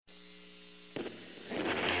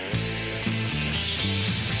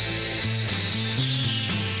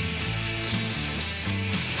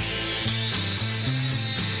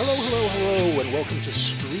welcome to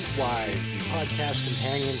Streetwise, the podcast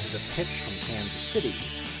companion to The Pitch from Kansas City.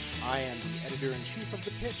 I am the editor-in-chief of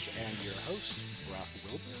The Pitch and your host, Brock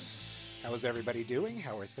Wilbur. How is everybody doing?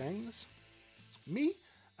 How are things? Me?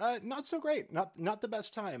 Not so great. Not the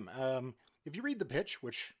best time. If you read The Pitch,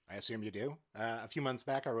 which I assume you do, a few months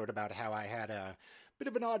back I wrote about how I had a bit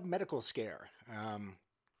of an odd medical scare.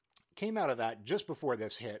 Came out of that just before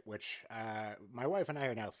this hit, which my wife and I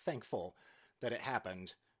are now thankful that it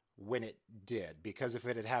happened when it did, because if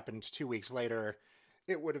it had happened 2 weeks later,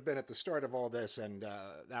 it would have been at the start of all this, and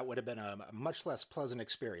that would have been a much less pleasant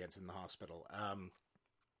experience in the hospital.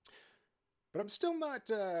 But I'm still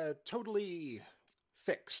not totally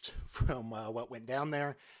fixed from what went down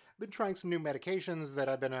there. I've been trying some new medications that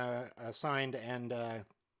I've been assigned, and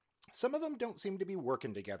some of them don't seem to be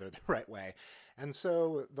working together the right way. And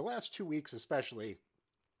so the last 2 weeks especially,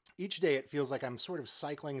 each day it feels like I'm sort of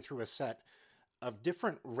cycling through a set of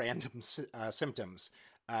different random symptoms.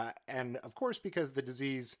 And of course, because the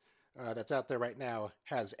disease that's out there right now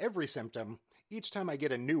has every symptom, each time I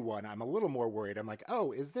get a new one, I'm a little more worried. I'm like,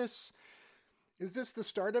 oh, is this the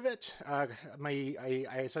start of it?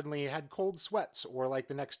 I suddenly had cold sweats, or like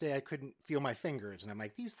the next day I couldn't feel my fingers. And I'm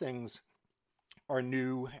like, these things are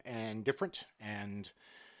new and different and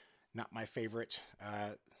not my favorite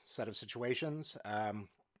set of situations.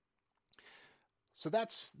 So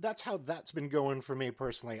that's how that's been going for me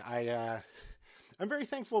personally. I'm very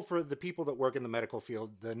thankful for the people that work in the medical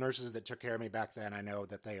field, the nurses that took care of me back then. I know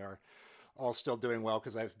that they are all still doing well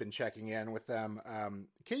because I've been checking in with them.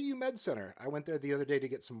 KU Med Center, I went there the other day to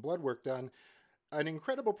get some blood work done. An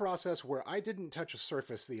incredible process where I didn't touch a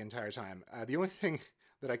surface the entire time. The only thing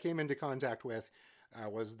that I came into contact with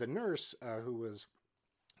was the nurse who was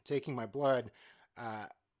taking my blood.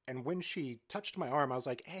 And when she touched my arm, I was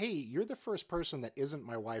like, hey, you're the first person that isn't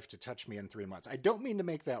my wife to touch me in 3 months. I don't mean to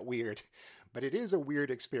make that weird, but it is a weird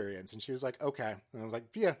experience. And she was like, okay. And I was like,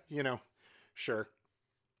 yeah, sure.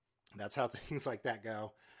 That's how things like that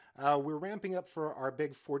go. We're ramping up for our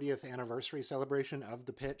big 40th anniversary celebration of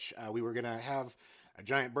The Pitch. We were going to have a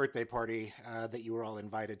giant birthday party that you were all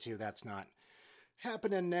invited to. That's not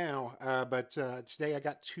happening now. But today I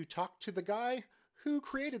got to talk to the guy who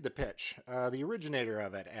created The Pitch, the originator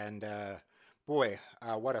of it. And boy,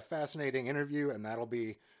 what a fascinating interview. And that'll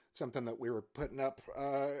be something that we were putting up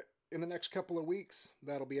in the next couple of weeks.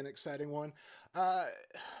 That'll be an exciting one. I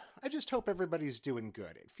just hope everybody's doing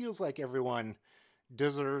good. It feels like everyone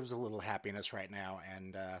deserves a little happiness right now.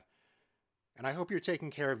 And I hope you're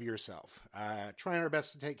taking care of yourself. Trying our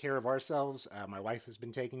best to take care of ourselves. My wife has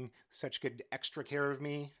been taking such good extra care of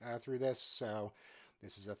me through this. So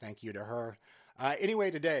this is a thank you to her. Anyway,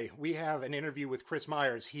 today we have an interview with Chris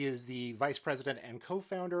Myers. He is the vice president and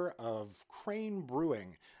co-founder of Crane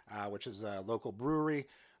Brewing, which is a local brewery.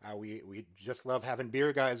 We just love having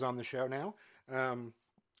beer guys on the show now.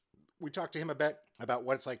 We talked to him a bit about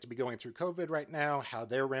what it's like to be going through COVID right now, how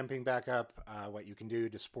they're ramping back up, what you can do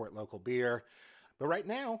to support local beer. But right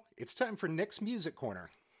now, it's time for Nick's Music Corner.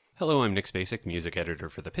 Hello, I'm Nick Spacek, music editor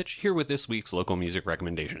for The Pitch, here with this week's local music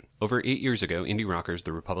recommendation. Over 8 years ago, indie rockers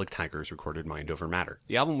The Republic Tigers recorded Mind Over Matter.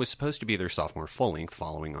 The album was supposed to be their sophomore full-length,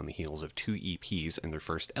 following on the heels of 2 EPs and their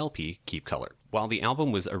first LP, Keep Color. While the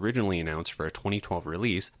album was originally announced for a 2012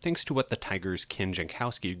 release, thanks to what the Tigers' Ken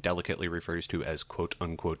Jankowski delicately refers to as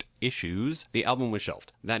quote-unquote issues, the album was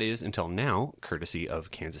shelved. That is, until now, courtesy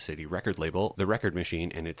of Kansas City record label The Record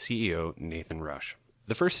Machine and its CEO, Nathan Rush.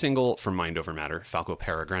 The first single from Mind Over Matter, Falco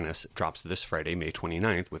Peregrinus, drops this Friday, May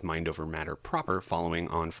 29th, with Mind Over Matter proper following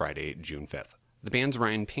on Friday, June 5th. The band's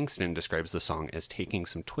Ryan Pinkston describes the song as taking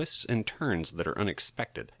some twists and turns that are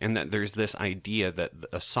unexpected, and that there's this idea that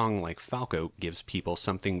a song like Falco gives people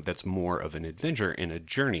something that's more of an adventure and a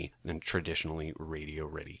journey than traditionally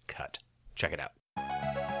radio-ready cut. Check it out.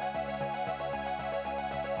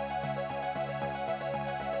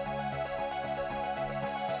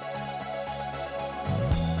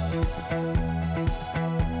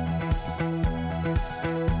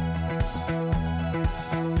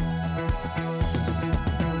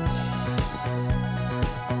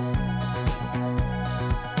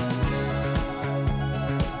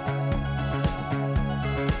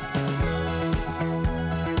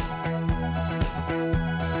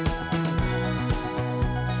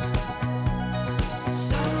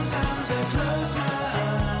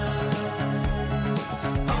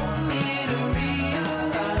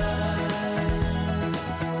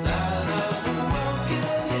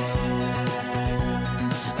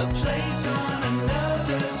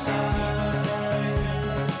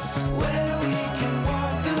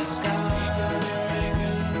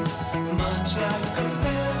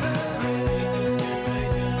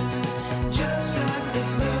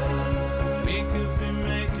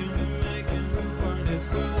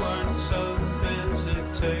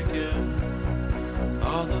 taken.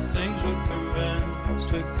 All the things we're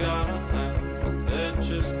convinced we gotta have, but they're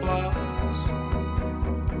just blocks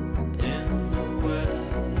in the way.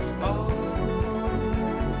 Oh,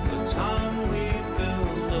 the time we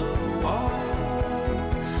build a wall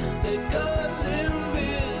that goes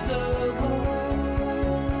invisible.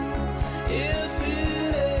 If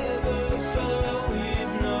it ever fell,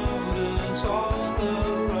 we'd notice all the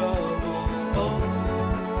rubble. Oh,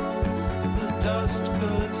 the dust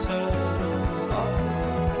could settle. Oh,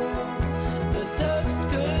 the dust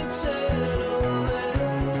could settle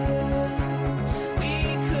there. We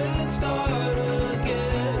could start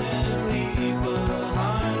again and leave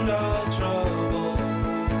behind our troubles.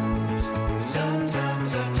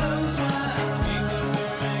 Sometimes I close my eyes. We could be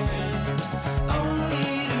making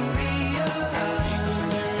only to realize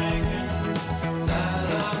that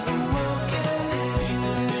I've been walking. We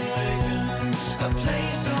could be making a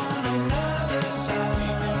place on another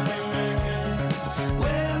side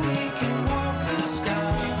where we can walk the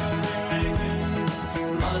sky.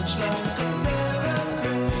 Much like a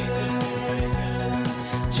miracle,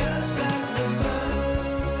 just like the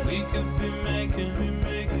bird. We could be making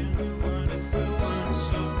if we weren't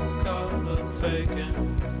so caught up faking.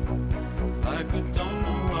 Like we don't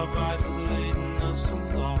know our vices leading us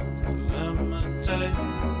along.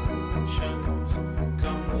 Limitations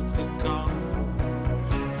come with the calm.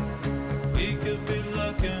 We could be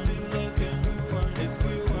looking if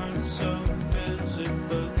we weren't so busy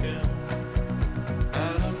booking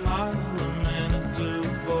at a mile a minute to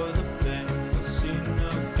avoid the pain. I see no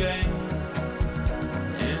gain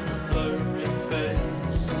in a blurry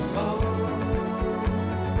face. Oh,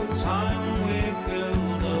 the time we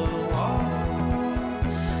build a wall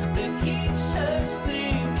that keeps us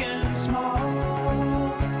thinking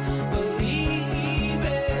small,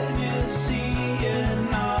 believing you see and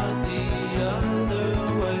not the other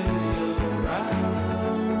way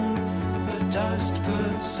around. The dust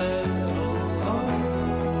could settle. Oh,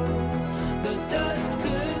 the dust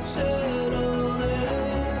could settle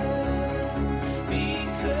there. We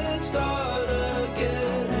could start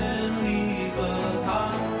again and leave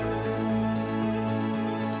behind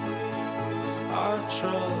our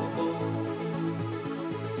troubles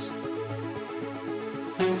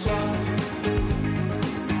and fly.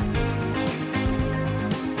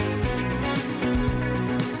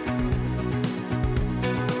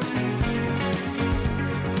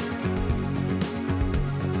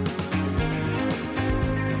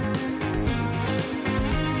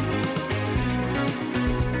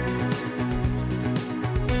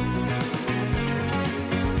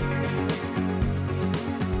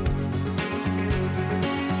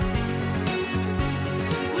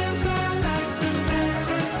 We'll fly like the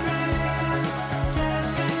peregrine,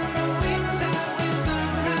 testing the wings that we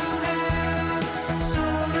somehow have,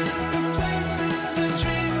 soaring to places a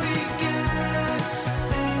dream began,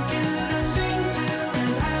 thinking a thing till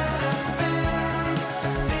it happens,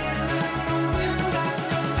 feeling the wind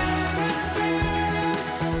like a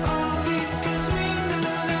peregrine, all because we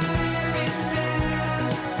know that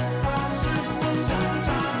anything's possible.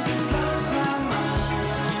 Sometimes it blows my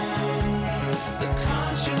mind, the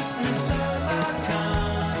consciousness of our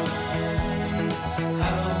kind,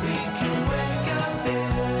 how we can wake up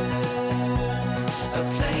in a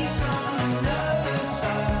place on another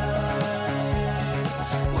side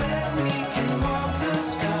where we can walk the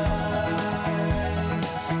skies,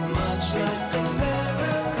 much like a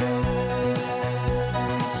miracle,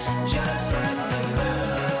 just like the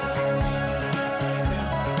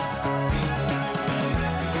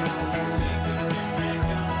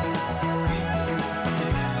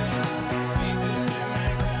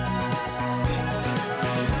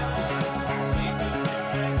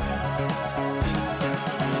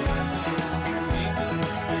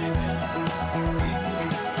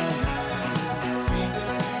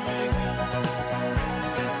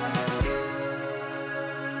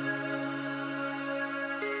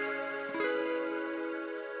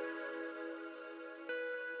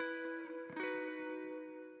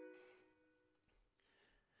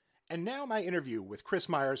And now my interview with Chris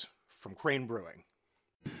Myers from Crane Brewing.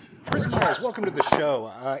 Chris Myers, welcome to the show.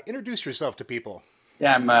 Introduce yourself to people.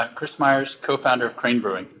 Yeah, I'm Chris Myers, co-founder of Crane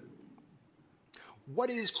Brewing. What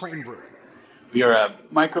is Crane Brewing? We are a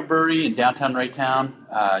microbrewery in downtown Raytown,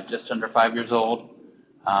 just under 5 years old.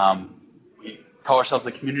 We call ourselves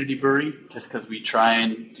a community brewery just because we try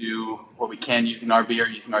and do what we can using our beer,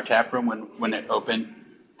 using our tap room when it opened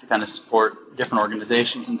to kind of support different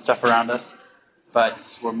organizations and stuff around us. But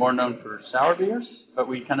we're more known for sour beers, but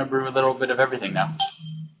we kind of brew a little bit of everything now.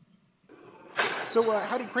 So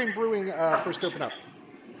how did Crane Brewing first open up?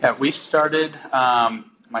 Yeah, we started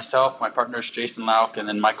myself, my partners Jason Lauk and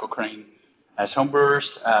then Michael Crane, as homebrewers,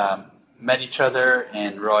 met each other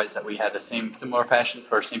and realized that we had the similar passion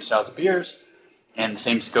for same styles of beers and the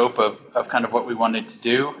same scope of kind of what we wanted to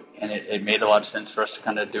do, and it made a lot of sense for us to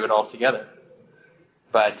kind of do it all together.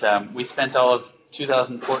 But we spent all of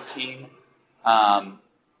 2014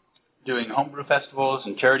 doing homebrew festivals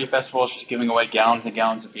and charity festivals, just giving away gallons and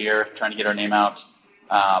gallons of beer, trying to get our name out.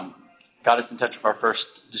 Got us in touch with our first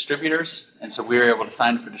distributors, and so we were able to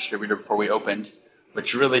sign for distributor before we opened,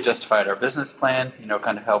 which really justified our business plan,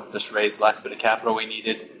 kind of helped us raise the last bit of capital we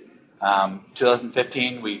needed.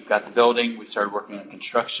 2015, we got the building, we started working on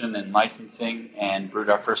construction and licensing, and brewed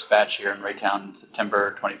our first batch here in Raytown in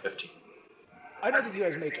September 2015. I know that you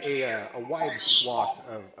guys make a wide swath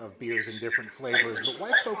of beers in different flavors, but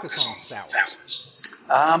why focus on sours?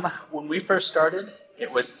 When we first started,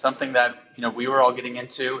 it was something that we were all getting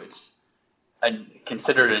into. It's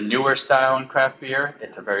considered a newer style in craft beer.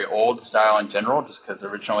 It's a very old style in general, just because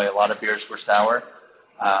originally a lot of beers were sour.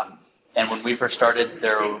 And when we first started,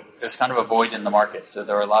 there was kind of a void in the market. So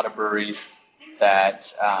there were a lot of breweries that,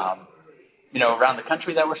 around the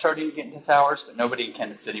country that were starting to get into sours, but nobody in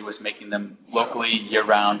Kansas City was making them locally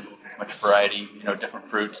year-round, much variety,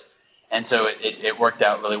 different fruits. And so it worked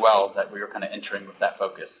out really well that we were kind of entering with that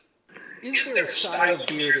focus. Is there a style of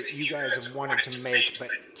beer that you guys have wanted to make but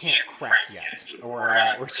can't crack yet,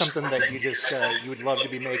 or something that you just you would love to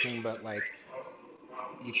be making but like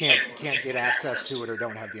you can't get access to it or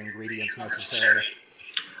don't have the ingredients necessary?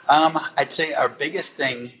 I'd say our biggest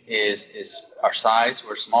thing is our size.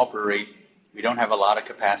 We're a small brewery. We don't have a lot of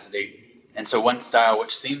capacity, and so one style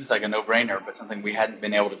which seems like a no-brainer, but something we hadn't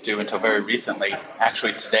been able to do until very recently.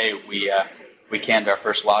 Actually, today we canned our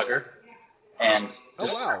first lager, and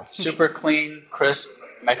oh wow, super clean, crisp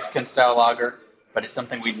Mexican-style lager. But it's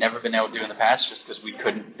something we'd never been able to do in the past, just because we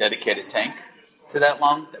couldn't dedicate a tank to that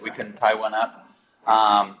long, that we couldn't tie one up.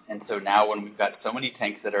 And so now, when we've got so many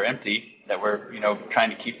tanks that are empty, that we're trying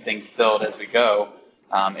to keep things filled as we go,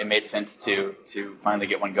 it made sense to finally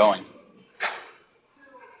get one going.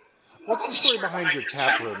 What's the story behind your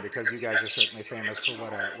tap room? Because you guys are certainly famous for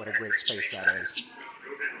what a great space that is.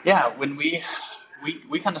 Yeah, when we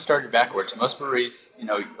kind of started backwards. Most breweries, you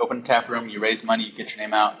open a tap room, you raise money, you get your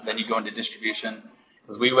name out, then you go into distribution.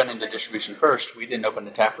 Because we went into distribution first, we didn't open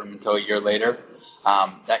the tap room until a year later.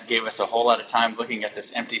 That gave us a whole lot of time looking at this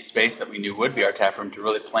empty space that we knew would be our tap room to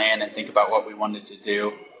really plan and think about what we wanted to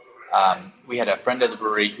do. We had a friend of the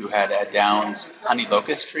brewery who had a downed honey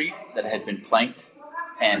locust tree that had been planked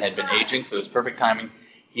and had been aging, so it was perfect timing.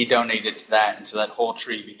 He donated to that, and so that whole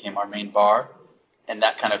tree became our main bar, and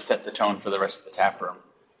that kind of set the tone for the rest of the tap room.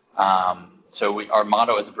 So our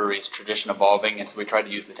motto as a brewery is tradition evolving, and so we tried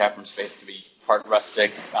to use the tap room space to be part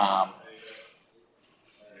rustic,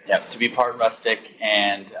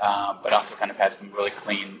 and but also kind of had some really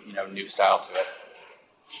clean, new style to it.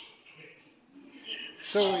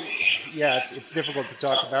 So, yeah, it's difficult to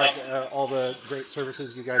talk about all the great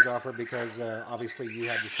services you guys offer because obviously you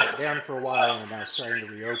had to shut down for a while and are now starting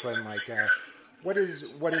to reopen. Like,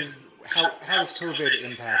 how has COVID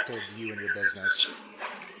impacted you and your business?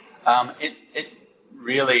 It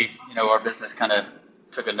really, our business kind of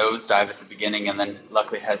took a nosedive at the beginning and then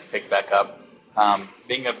luckily has picked back up.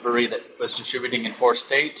 Being a brewery that was distributing in 4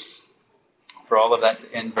 states, for all of that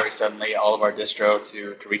to end very suddenly, all of our distro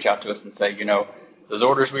to reach out to us and say, those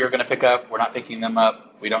orders we were going to pick up, we're not picking them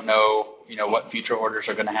up. We don't know, what future orders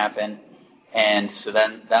are going to happen. And so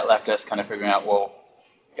then that left us kind of figuring out, well,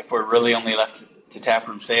 if we're really only left to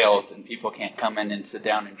taproom sales and people can't come in and sit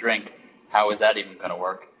down and drink, how is that even going to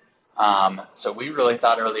work? So we really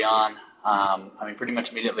thought early on, pretty much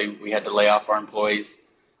immediately we had to lay off our employees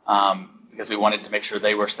because we wanted to make sure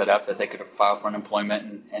they were set up, that they could file for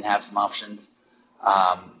unemployment and have some options.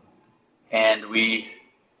 And we,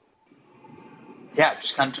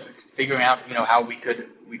 just kind of figuring out, how we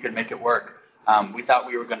could make it work. We thought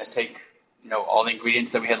we were going to take, all the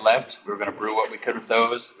ingredients that we had left. We were going to brew what we could with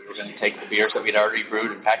those. We were going to take the beers that we'd already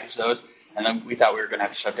brewed and package those. And then we thought we were going to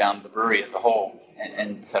have to shut down the brewery as a whole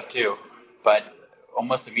and stuff too. But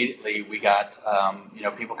almost immediately we got,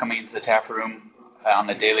 people coming into the tap room on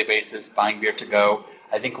a daily basis, buying beer to go.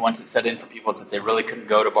 I think once it set in for people that they really couldn't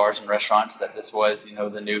go to bars and restaurants, that this was,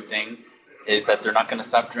 the new thing, is that they're not going to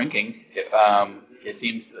stop drinking. It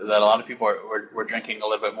seems that a lot of people were drinking a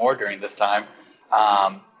little bit more during this time.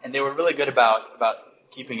 And they were really good about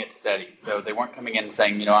keeping it steady. So they weren't coming in and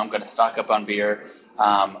saying, I'm going to stock up on beer.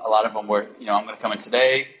 A lot of them were, I'm going to come in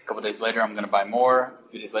today, a couple of days later I'm going to buy more, a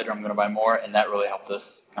few days later I'm going to buy more, and that really helped us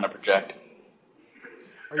kind of project.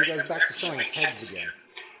 Are you guys back to selling kegs again?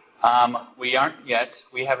 We aren't yet.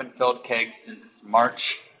 We haven't filled kegs since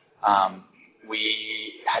March.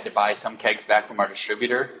 We had to buy some kegs back from our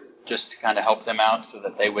distributor just to kind of help them out so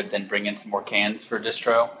that they would then bring in some more cans for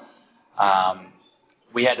distro.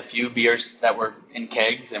 We had a few beers that were in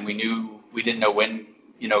kegs, and we didn't know when,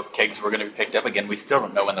 kegs were going to be picked up again. We still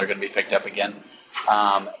don't know when they're going to be picked up again,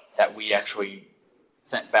 that we actually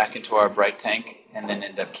sent back into our bright tank and then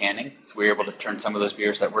ended up canning. So we were able to turn some of those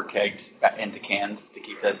beers that were kegged back into cans to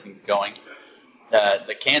keep those things going.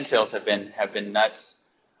 The can sales have been nuts,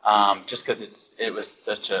 just because it was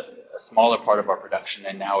such a smaller part of our production,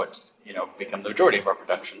 and now it's become the majority of our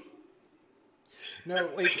production. No,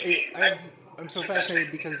 I'm so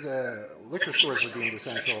fascinated because liquor stores were deemed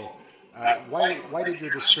essential. Why did your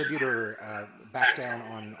distributor back down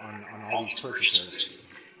on all these purchases?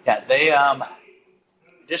 Yeah, they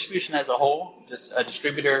distribution as a whole, just a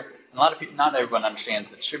distributor. A lot of people, not everyone understands.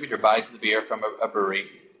 The distributor buys the beer from a brewery.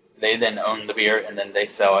 They then own the beer, and then they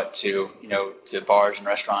sell it to bars and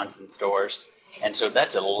restaurants and stores. And so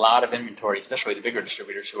that's a lot of inventory, especially the bigger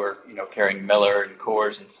distributors who are carrying Miller and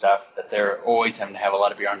Coors and stuff. That they're always having to have a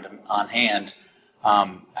lot of beer on hand.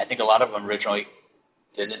 I think a lot of them originally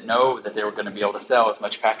didn't know that they were going to be able to sell as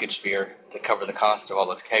much packaged beer to cover the cost of all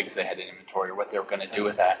those kegs they had in inventory, or what they were going to do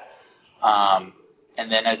with that. And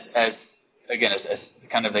then as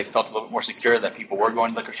kind of they felt a little bit more secure that people were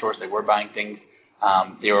going to liquor stores, they were buying things,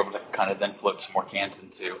 they were able to kind of then flip some more cans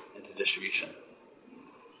into distribution.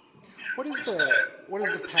 What does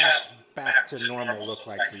the path back to normal look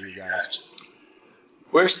like for you guys?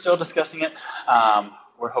 We're still discussing it.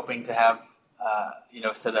 We're hoping to have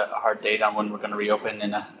set a hard date on when we're going to reopen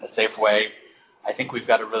in a safe way. I think we've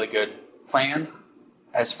got a really good plan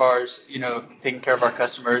as far as taking care of our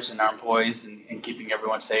customers and our employees and keeping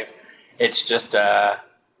everyone safe. It's just the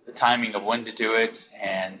timing of when to do it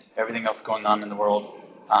and everything else going on in the world.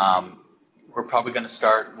 We're probably going to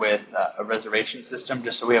start with a reservation system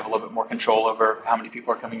just so we have a little bit more control over how many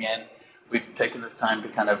people are coming in. We've taken this time to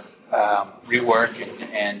kind of rework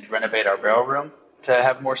and renovate our barrel room to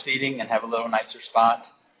have more seating and have a little nicer spot.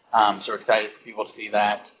 So we're excited for people to see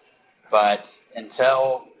that. But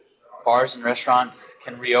until bars and restaurants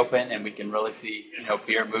can reopen and we can really see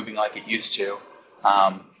beer moving like it used to,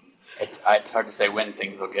 it's hard to say when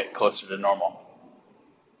things will get closer to normal.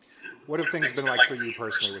 What have things been like for you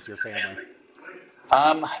personally with your family?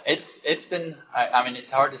 It's been. I mean,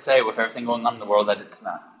 it's hard to say with everything going on in the world that it's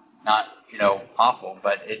not awful,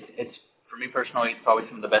 but it's for me personally, it's probably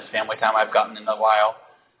some of the best family time I've gotten in a while.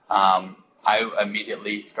 I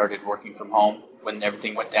immediately started working from home when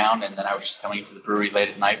everything went down, and then I was just coming to the brewery late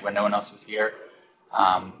at night when no one else was here.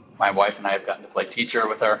 My wife and I have gotten to play teacher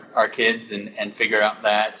with our kids and figure out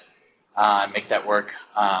that, make that work.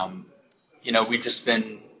 We've just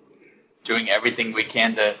been doing everything we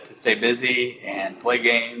can to stay busy and play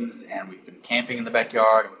games, and we've been camping in the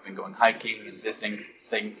backyard, and we've been going hiking and visiting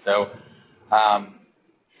things. So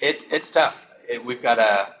it's tough. We've got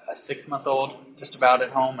a 6-month-old just about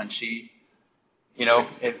at home, and she,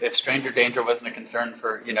 if stranger danger wasn't a concern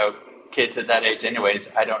for kids at that age, anyways,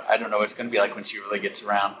 I don't know what it's going to be like when she really gets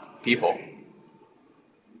around people.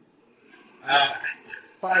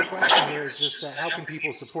 Final question here is just how can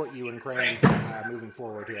people support you and Crane moving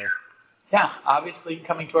forward here? Yeah, obviously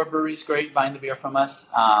coming to our brewery is great, buying the beer from us,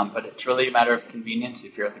 but it's really a matter of convenience.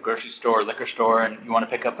 If you're at the grocery store or liquor store and you want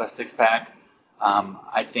to pick up a 6-pack,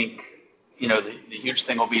 I think, the huge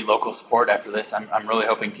thing will be local support after this. I'm really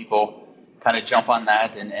hoping people kind of jump on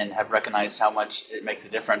that and have recognized how much it makes a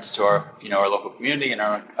difference to our, our local community and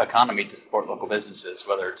our economy to support local businesses,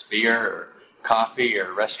 whether it's beer or coffee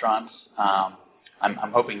or restaurants.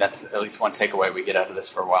 I'm hoping that's at least one takeaway we get out of this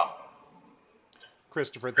for a while.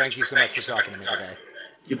 Christopher, thank you so much for talking to me today.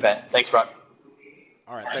 You bet. Thanks, Brock.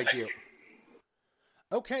 All right, thank you.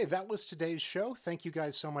 Okay, that was today's show. Thank you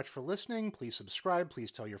guys so much for listening. Please subscribe. Please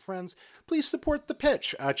tell your friends. Please support The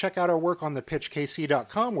Pitch. Check out our work on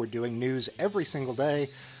thepitchkc.com. We're doing news every single day.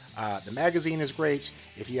 The magazine is great.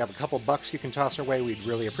 If you have a couple bucks you can toss our way, we'd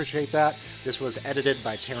really appreciate that. This was edited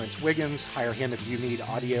by Terrence Wiggins. Hire him if you need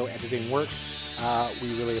audio editing work.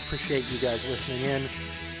 We really appreciate you guys listening in.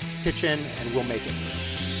 Pitch in, and we'll make it.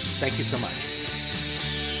 Thank you so much.